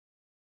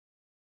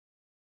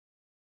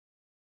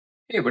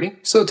Hey everybody.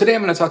 So today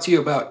I'm going to talk to you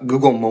about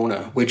Google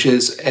Mona, which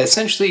is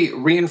essentially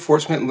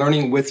reinforcement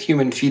learning with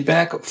human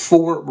feedback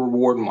for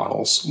reward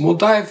models. We'll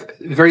dive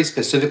very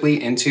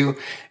specifically into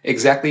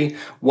exactly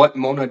what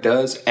Mona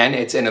does and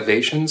its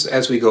innovations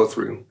as we go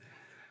through.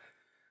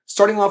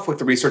 Starting off with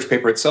the research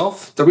paper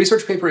itself, the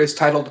research paper is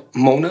titled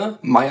Mona,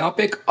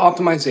 Myopic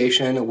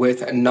Optimization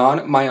with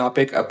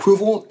Non-myopic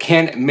Approval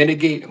Can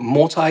Mitigate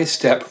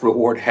Multi-Step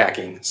Reward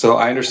Hacking. So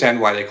I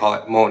understand why they call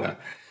it Mona.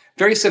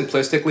 Very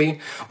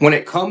simplistically, when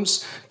it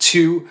comes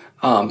to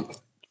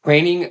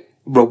training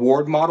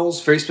reward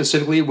models, very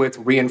specifically with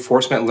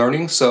reinforcement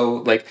learning, so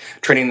like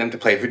training them to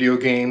play video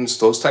games,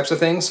 those types of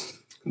things,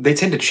 they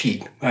tend to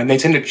cheat, and they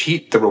tend to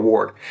cheat the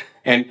reward.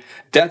 And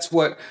that's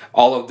what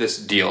all of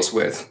this deals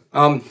with.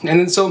 And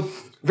then so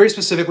very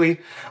specifically,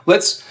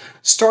 let's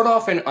start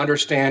off and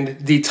understand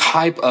the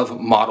type of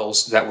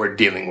models that we're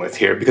dealing with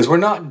here, because we're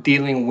not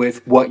dealing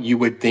with what you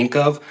would think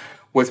of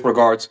with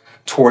regards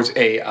towards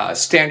a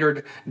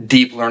standard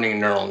deep learning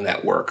neural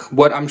network.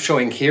 What I'm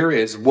showing here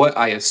is what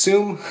I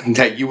assume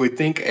that you would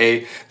think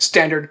a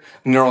standard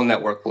neural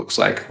network looks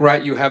like,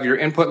 right? You have your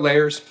input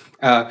layers,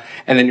 and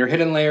then your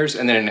hidden layers,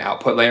 and then an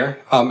output layer,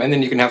 and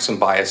then you can have some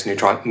biased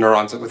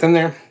neurons within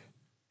there.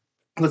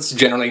 That's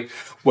generally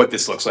what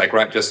this looks like,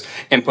 right? Just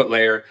input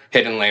layer,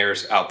 hidden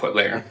layers, output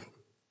layer.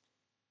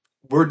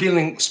 We're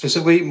dealing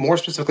more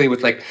specifically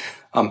with like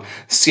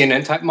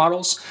CNN type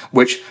models,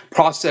 which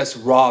process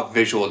raw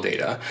visual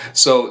data.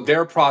 So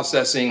they're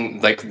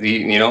processing like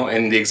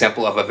in the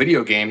example of a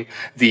video game,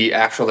 the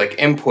actual like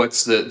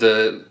inputs,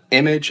 the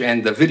image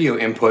and the video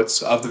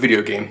inputs of the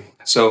video game.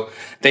 So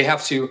they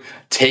have to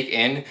take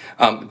in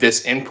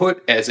this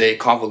input as a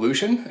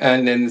convolution,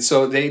 and then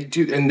so they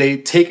take in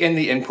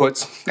the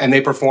inputs and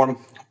they perform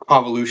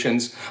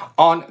convolutions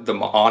on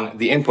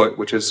the input,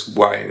 which is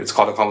why it's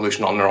called a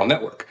convolutional neural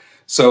network.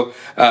 So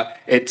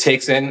it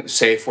takes in,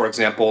 say, for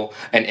example,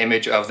 an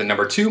image of the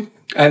number 2,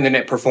 and then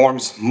it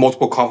performs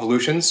multiple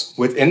convolutions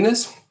within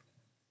this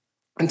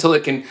until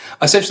it can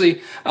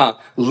essentially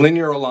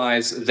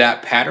linearize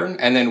that pattern.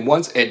 And then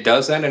once it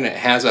does that and it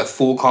has a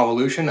full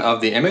convolution of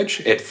the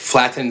image, it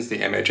flattens the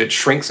image. It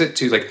shrinks it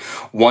to like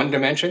one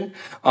dimension.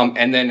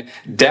 And then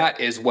that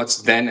is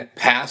what's then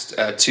passed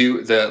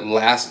to the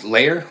last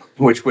layer,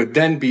 which would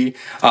then be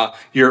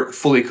your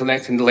fully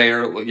connected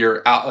layer,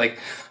 your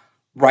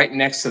right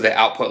next to the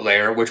output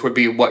layer, which would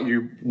be what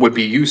you would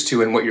be used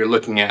to and what you're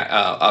looking at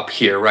up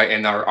here, right?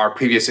 In our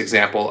previous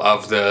example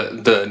of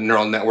the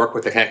neural network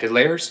with the connected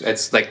layers,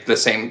 it's like the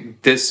same.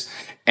 This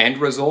end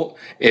result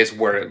is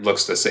where it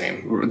looks the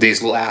same.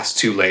 These last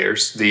two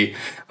layers, the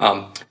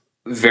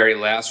very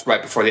last,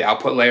 right before the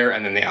output layer,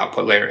 and then the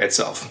output layer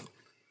itself.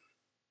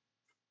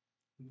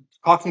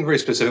 Talking very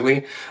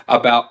specifically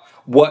about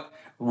what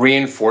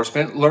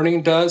reinforcement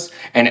learning does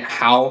and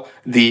how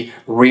the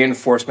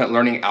reinforcement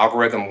learning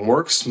algorithm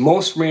works.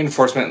 Most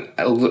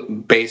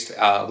reinforcement-based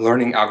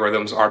learning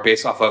algorithms are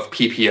based off of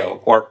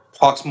PPO, or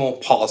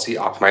proximal policy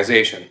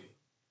optimization,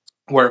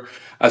 where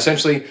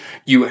essentially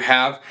you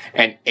have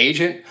an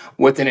agent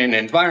within an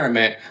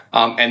environment,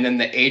 and then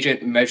the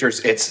agent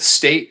measures its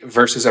state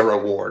versus a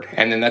reward.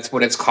 And then that's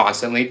what it's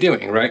constantly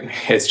doing, right?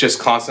 It's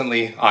just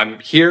constantly, I'm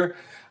here,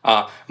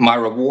 my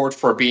reward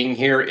for being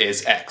here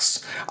is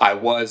X.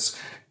 Was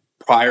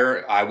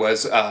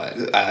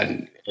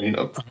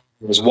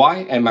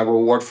Y, and my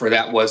reward for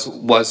that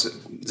was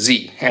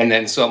Z. And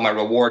then so my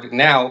reward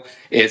now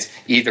is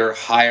either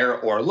higher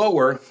or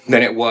lower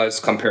than it was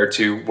compared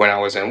to when I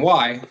was in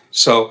Y.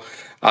 So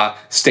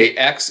state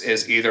X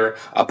is either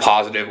a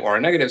positive or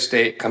a negative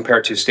state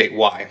compared to state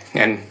Y.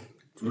 And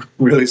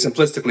really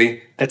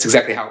simplistically, that's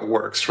exactly how it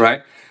works,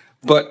 right?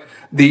 But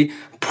the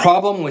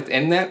problem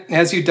within that,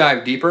 as you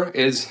dive deeper,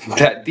 is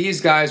that these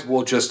guys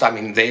will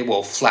they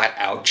will flat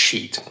out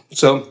cheat.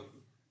 So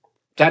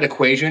that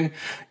equation,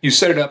 you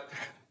set it up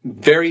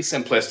very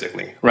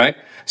simplistically, right?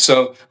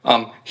 So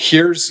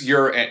here's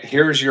your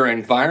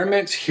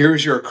environment,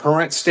 here's your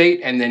current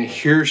state, and then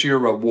here's your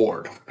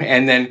reward.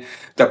 And then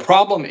the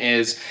problem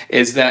is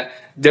that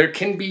there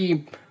can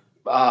be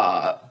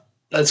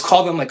let's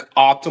call them like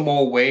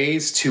optimal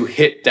ways to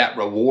hit that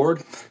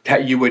reward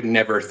that you would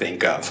never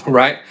think of,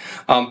 right?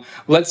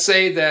 Let's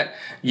say that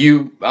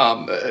you,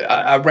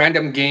 a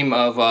random game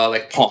of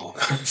like Pong,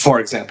 for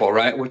example,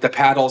 right? With the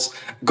paddles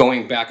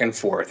going back and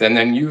forth. And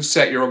then you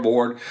set your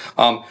reward.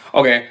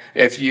 Okay,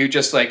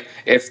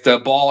 if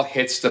the ball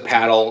hits the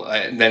paddle,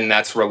 then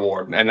that's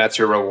reward. And that's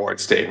your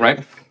reward state,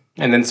 right?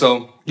 And then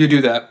so you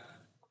do that.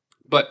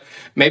 But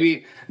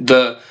maybe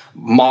the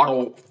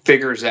model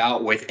figures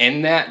out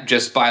within that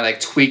just by like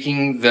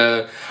tweaking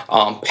the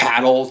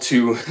paddle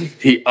to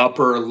the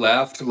upper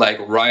left, like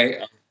right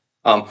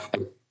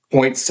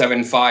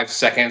 0.75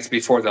 seconds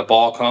before the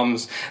ball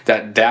comes,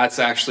 that's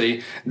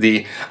actually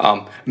the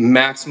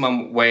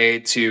maximum way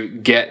to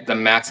get the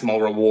maximal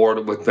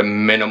reward with the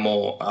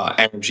minimal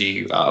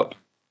energy.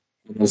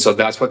 And so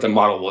that's what the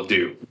model will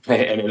do.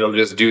 And it'll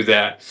just do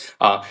that.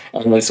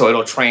 And then so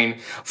it'll train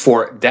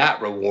for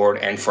that reward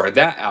and for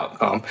that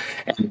outcome.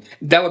 And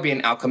that would be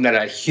an outcome that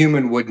a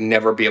human would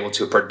never be able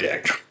to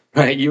predict.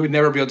 right? You would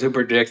never be able to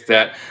predict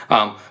that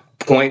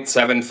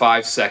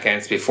 0.75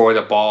 seconds before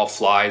the ball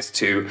flies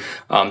to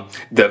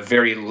the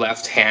very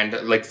left hand,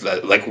 like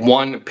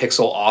 1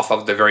 pixel off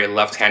of the very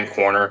left hand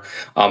corner,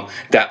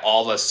 that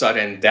all of a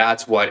sudden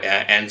that's what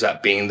ends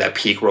up being the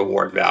peak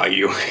reward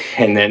value.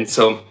 And then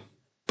so,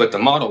 but the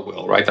model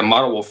will, right? The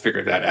model will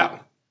figure that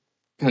out.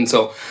 And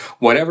so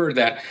whatever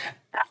that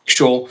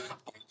actual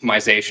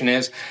optimization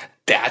is,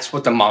 that's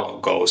what the model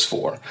goes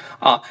for.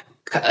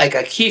 Like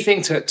a key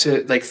thing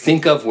to like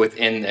think of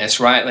within this,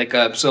 right?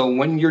 Like so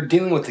when you're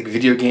dealing with like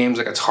video games,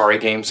 like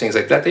Atari games, things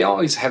like that, they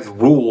always have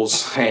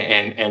rules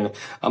and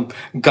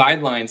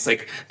guidelines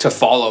like to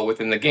follow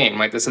within the game,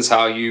 right? This is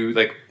how you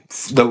like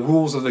the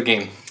rules of the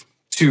game.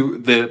 To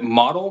the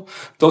model,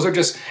 those are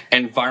just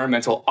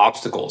environmental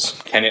obstacles.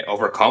 Can it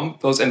overcome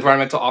those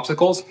environmental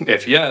obstacles?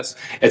 If yes,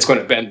 it's going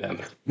to bend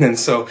them. And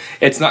so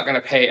it's not going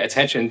to pay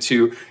attention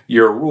to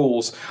your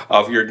rules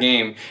of your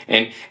game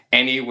in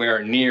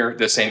anywhere near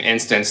the same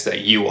instance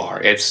that you are.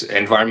 It's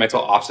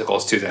environmental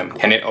obstacles to them.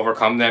 Can it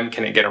overcome them?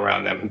 Can it get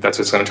around them? That's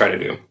what it's going to try to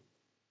do.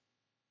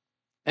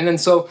 And then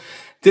so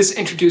this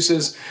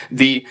introduces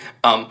the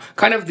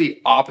kind of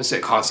the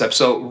opposite concept.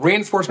 So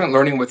reinforcement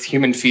learning with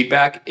human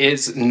feedback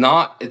is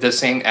not the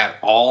same at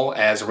all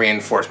as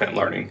reinforcement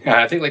learning. And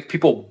I think like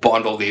people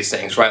bundle these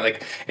things, right?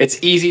 Like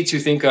it's easy to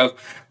think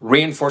of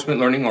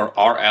reinforcement learning, or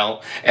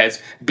RL,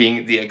 as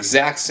being the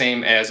exact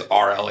same as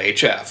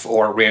RLHF,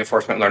 or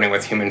reinforcement learning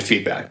with human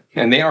feedback.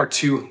 And they are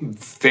two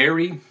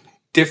very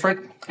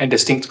different and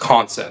distinct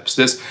concepts.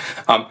 This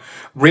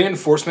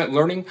reinforcement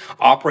learning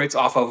operates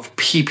off of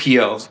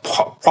PPO,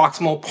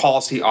 proximal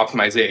policy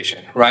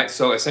optimization, right?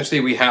 So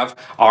essentially we have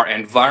our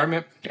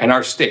environment and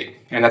our state,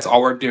 and that's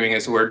all we're doing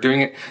is we're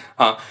doing it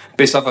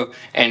based off of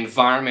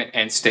environment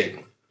and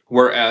state.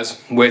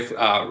 Whereas with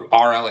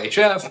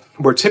RLHF,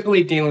 we're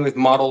typically dealing with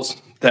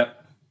models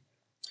that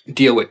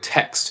deal with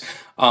text,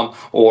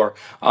 or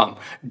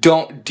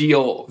don't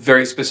deal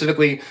very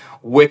specifically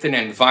with an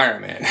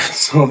environment.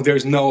 So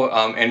there's no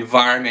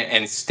environment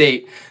and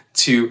state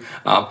to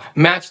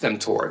match them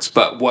towards.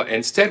 But what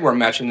instead we're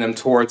matching them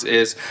towards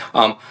is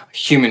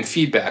human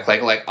feedback,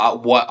 like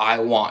what I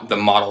want the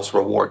model's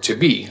reward to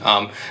be.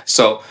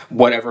 So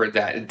whatever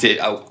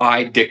that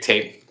I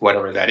dictate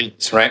whatever that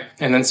is, right?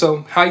 And then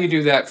so how you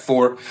do that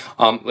for,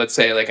 let's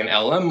say like an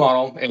LLM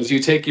model, is you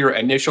take your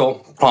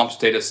initial prompts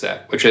data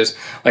set, which is,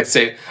 let's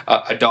say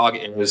a dog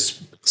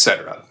is,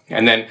 etc.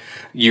 And then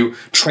you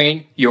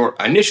train your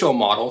initial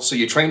model. So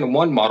you train the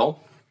one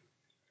model,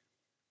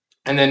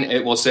 and then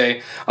it will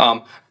say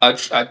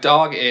a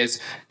dog is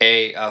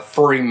a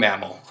furry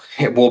mammal.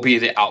 It will be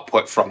the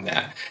output from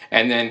that.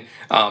 And then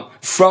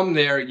from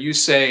there, you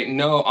say,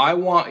 no, I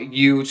want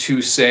you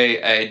to say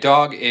a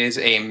dog is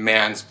a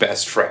man's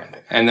best friend.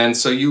 And then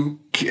so you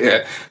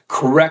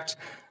correct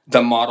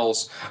the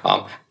model's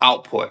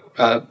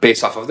output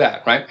based off of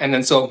that, right? And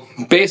then so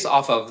based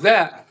off of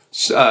that,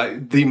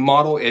 the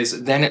model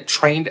is then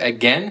trained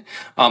again,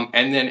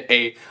 and then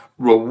a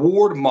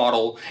reward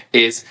model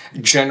is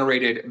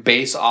generated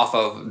based off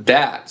of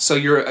that. So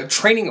you're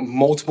training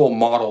multiple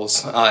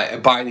models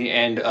by the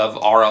end of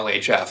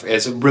RLHF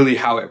is really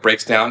how it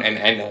breaks down,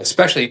 and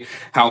especially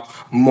how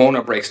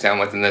Mona breaks down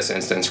within this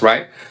instance,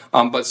 right?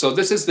 But so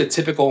this is the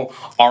typical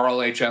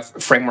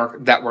RLHF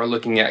framework that we're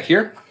looking at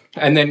here.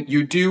 And then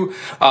you do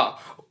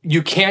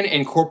you can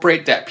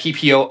incorporate that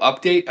PPO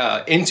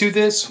update into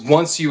this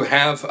once you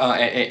have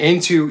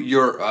into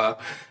your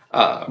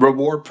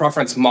reward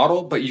preference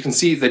model, but you can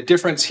see the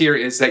difference here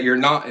is that you're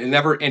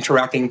never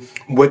interacting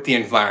with the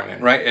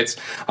environment, right? It's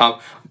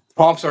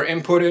prompts are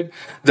inputted,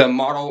 the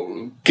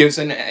model gives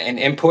an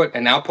input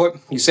and output.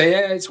 You say,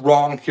 hey, it's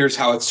wrong, here's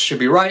how it should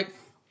be right,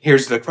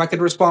 here's the corrected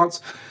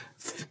response.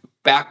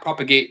 Back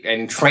propagate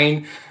and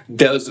train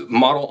those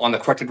model on the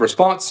corrected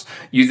response.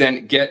 You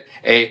then get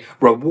a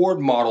reward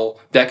model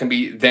that can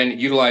be then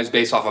utilized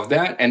based off of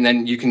that, and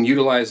then you can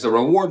utilize the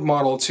reward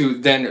model to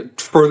then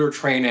further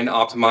train and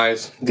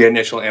optimize the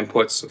initial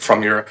inputs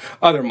from your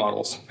other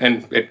models.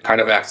 And it kind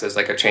of acts as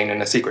like a chain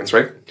and a sequence,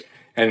 right?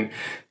 And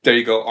there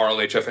you go,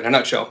 RLHF in a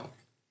nutshell.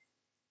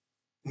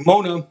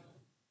 Mona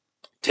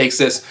takes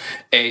this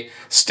a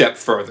step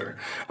further.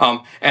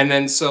 And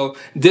then so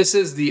this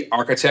is the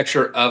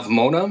architecture of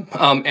Mona.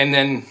 And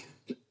then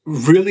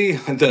really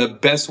the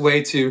best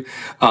way to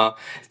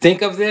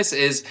think of this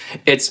is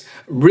it's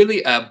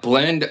really a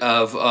blend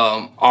of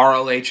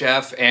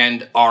RLHF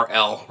and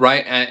RL,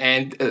 right?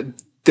 And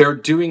they're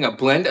doing a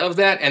blend of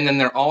that, and then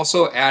they're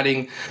also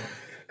adding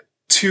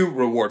two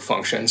reward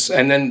functions,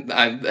 and then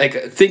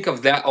think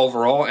of that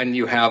overall, and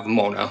you have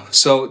Mona.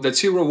 So the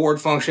two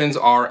reward functions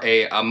are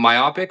a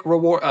myopic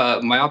reward,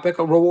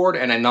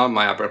 and a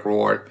non-myopic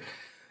reward.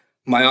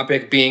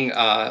 Myopic being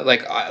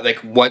like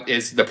what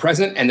is the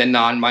present, and then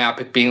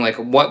non-myopic being like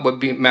what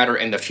would matter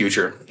in the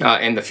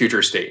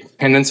future state.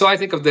 And then so I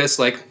think of this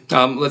like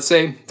let's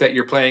say that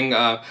you're playing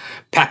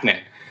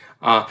Pac-Man,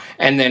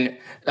 and then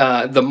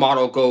the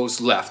model goes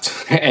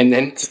left, and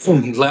then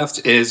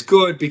left is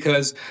good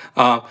because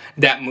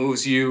that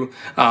moves you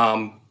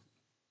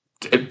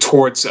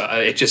towards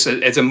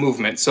it's a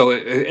movement. So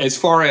as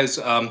far as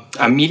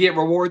immediate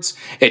rewards,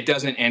 it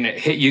doesn't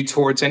hit you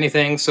towards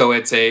anything. So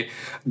it's a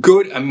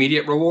good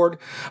immediate reward.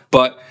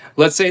 But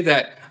let's say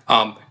that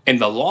in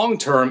the long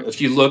term, if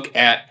you look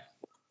at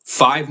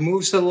 5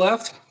 moves to the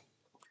left,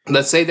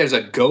 let's say there's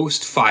a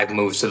ghost 5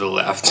 moves to the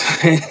left.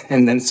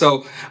 And then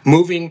so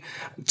moving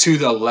to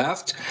the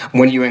left,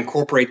 when you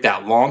incorporate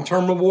that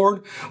long-term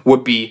reward,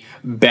 would be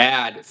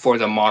bad for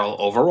the model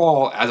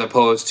overall, as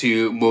opposed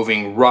to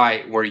moving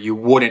right, where you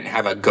wouldn't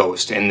have a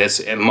ghost in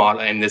this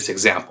model, in this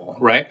example,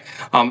 right?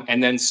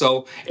 And then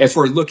so if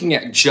we're looking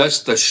at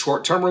just the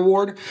short-term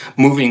reward,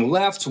 moving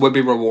left would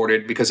be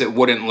rewarded because it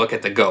wouldn't look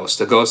at the ghost.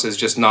 The ghost is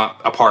just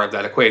not a part of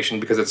that equation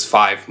because it's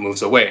 5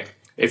 moves away.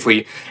 If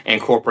we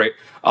incorporate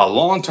a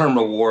long-term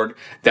reward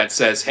that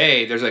says,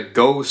 hey, there's a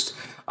ghost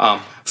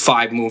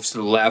 5 moves to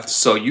the left,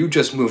 so you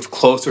just moved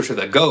closer to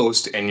the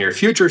ghost in your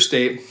future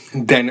state,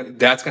 then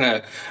that's going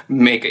to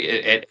make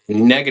it a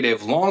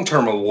negative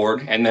long-term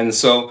reward. And then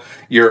so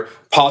your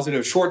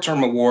positive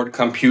short-term reward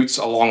computes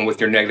along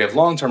with your negative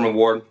long-term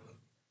reward.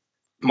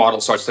 Model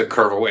starts to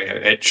curve away.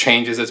 It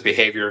changes its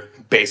behavior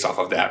based off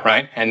of that,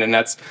 right? And then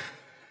that's,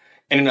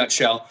 in a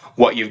nutshell,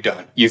 what you've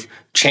done. You've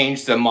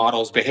changed the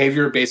model's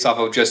behavior based off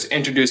of just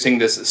introducing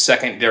this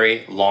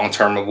secondary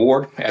long-term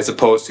reward as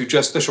opposed to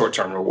just the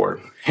short-term reward.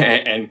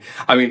 And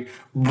I mean,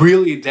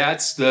 really,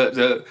 that's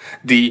the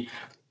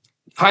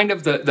kind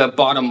of the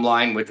bottom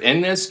line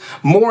within this.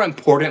 More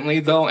importantly,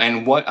 though,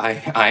 and what I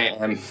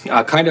am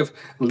kind of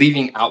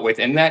leaving out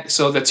within that,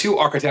 so the 2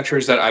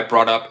 architectures that I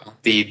brought up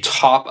at the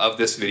top of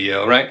this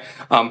video, right?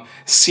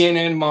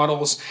 CNN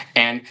models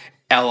and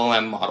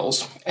LLM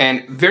models.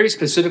 And very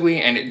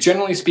specifically and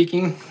generally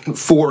speaking,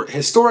 for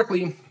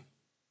historically,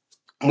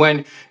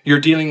 when you're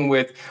dealing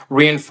with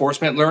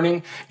reinforcement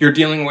learning, you're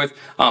dealing with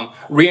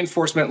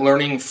reinforcement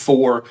learning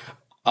for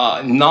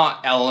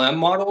not LLM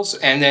models.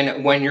 And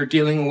then when you're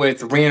dealing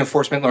with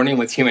reinforcement learning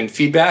with human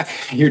feedback,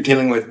 you're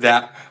dealing with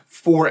that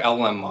for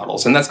LLM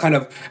models. And that's kind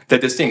of the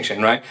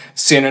distinction, right?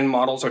 CNN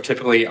models are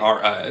typically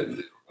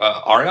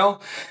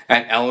RL,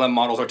 and LLM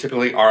models are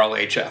typically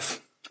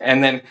RLHF.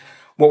 And then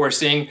what we're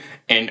seeing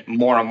in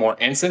more and more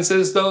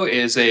instances, though,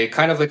 is a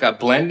kind of like a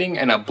blending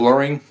and a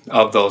blurring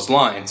of those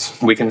lines.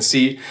 We can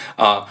see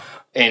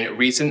in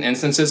recent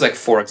instances, like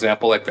for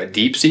example, like the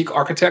DeepSeek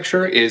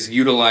architecture is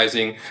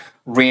utilizing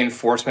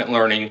reinforcement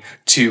learning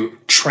to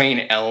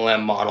train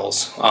LLM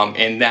models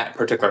in that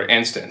particular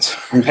instance,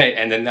 right?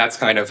 And then that's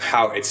kind of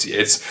how it's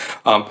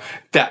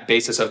that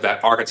basis of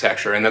that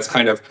architecture, and that's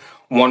kind of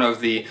one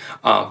of the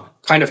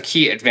kind of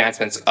key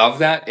advancements of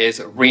that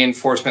is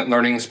reinforcement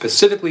learning,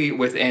 specifically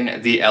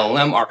within the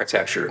LLM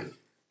architecture.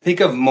 Think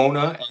of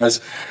Mona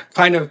as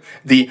kind of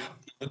the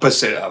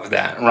opposite of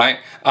that, right?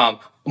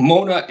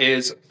 Mona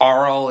is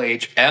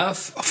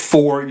RLHF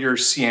for your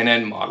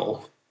CNN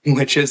model,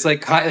 which is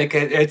like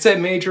it's a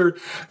major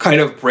kind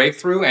of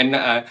breakthrough,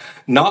 and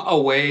not a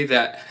way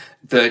that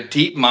the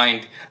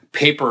DeepMind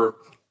paper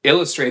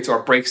illustrates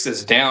or breaks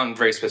this down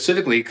very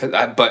specifically.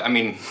 But I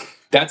mean,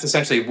 that's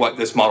essentially what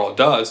this model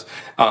does,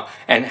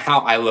 and how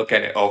I look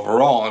at it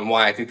overall, and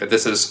why I think that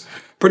this is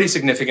pretty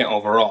significant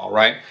overall,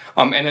 right?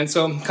 And then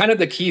so kind of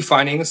the key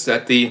findings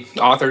that the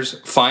authors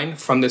find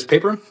from this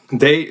paper,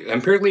 they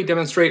empirically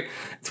demonstrate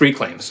 3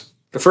 claims.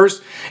 The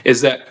first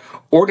is that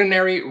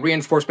ordinary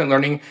reinforcement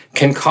learning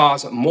can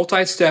cause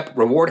multi-step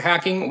reward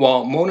hacking,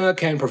 while Mona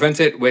can prevent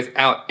it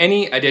without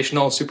any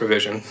additional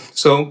supervision.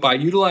 So by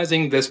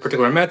utilizing this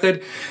particular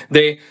method,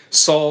 they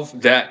solve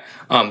that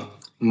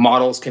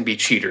models can be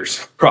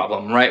cheaters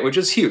problem, right? Which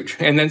is huge.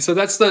 And then so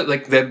that's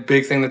the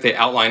big thing that they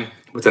outline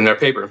within their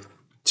paper.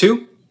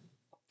 2,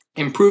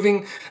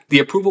 improving the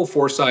approval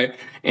foresight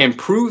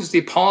improves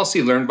the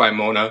policy learned by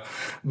Mona,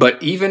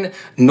 but even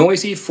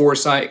noisy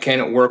foresight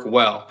can work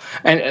well.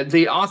 And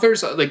the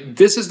authors,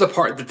 this is the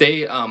part that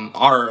they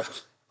are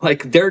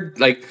they're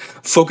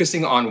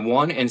focusing on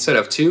 1 instead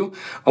of 2,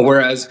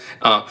 whereas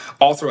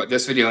all throughout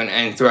this video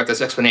and throughout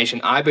this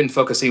explanation, I've been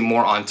focusing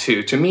more on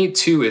 2. To me,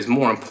 2 is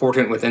more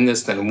important within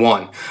this than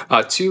 1.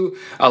 2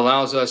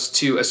 allows us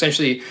to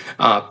essentially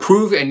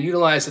prove and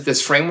utilize that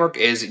this framework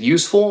is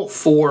useful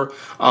for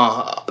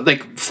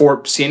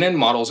for CNN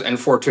models and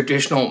for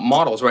traditional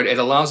models, right? It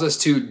allows us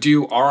to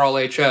do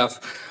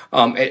RLHF.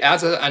 It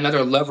adds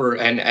another lever,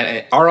 and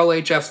an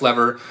RLHF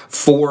lever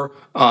for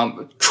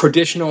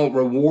traditional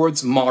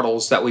rewards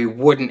models that we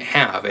wouldn't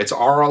have. It's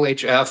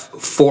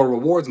RLHF for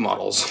rewards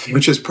models,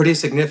 which is pretty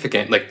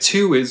significant.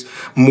 2 is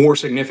more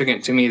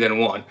significant to me than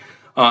 1.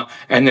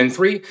 And then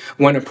 3,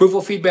 when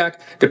approval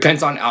feedback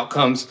depends on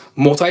outcomes,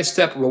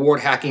 multi-step reward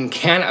hacking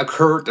can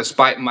occur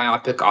despite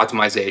myopic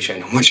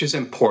optimization, which is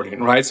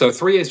important, right? So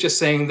 3 is just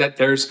saying that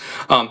there's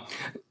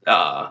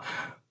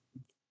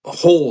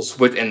holes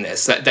within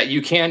this, that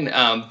you can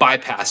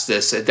bypass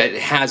this, that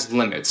it has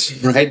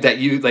limits, right? That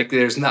you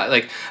there's not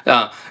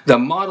the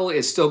model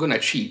is still going to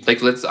cheat.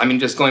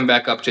 Just going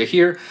back up to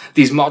here,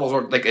 these models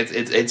are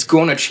it's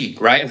going to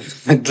cheat, right?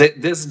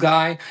 This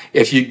guy,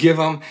 if you give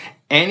him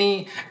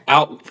any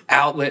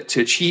outlet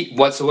to cheat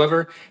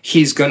whatsoever,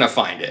 he's gonna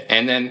find it.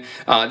 And then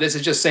this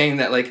is just saying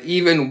that, like,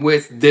 even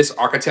with this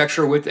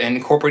architecture, with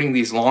incorporating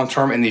these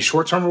long-term and these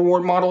short-term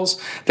reward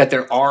models, that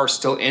there are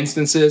still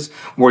instances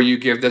where you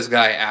give this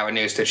guy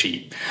avenues to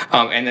cheat.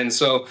 And then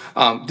so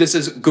this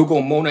is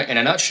Google Mona in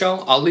a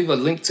nutshell. I'll leave a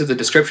link to the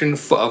description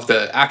of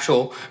the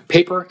actual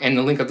paper and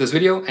the link of this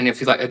video. And if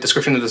you like a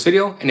description of this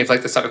video, and if you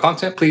like this type of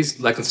content, please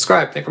like and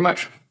subscribe. Thank you very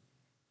much.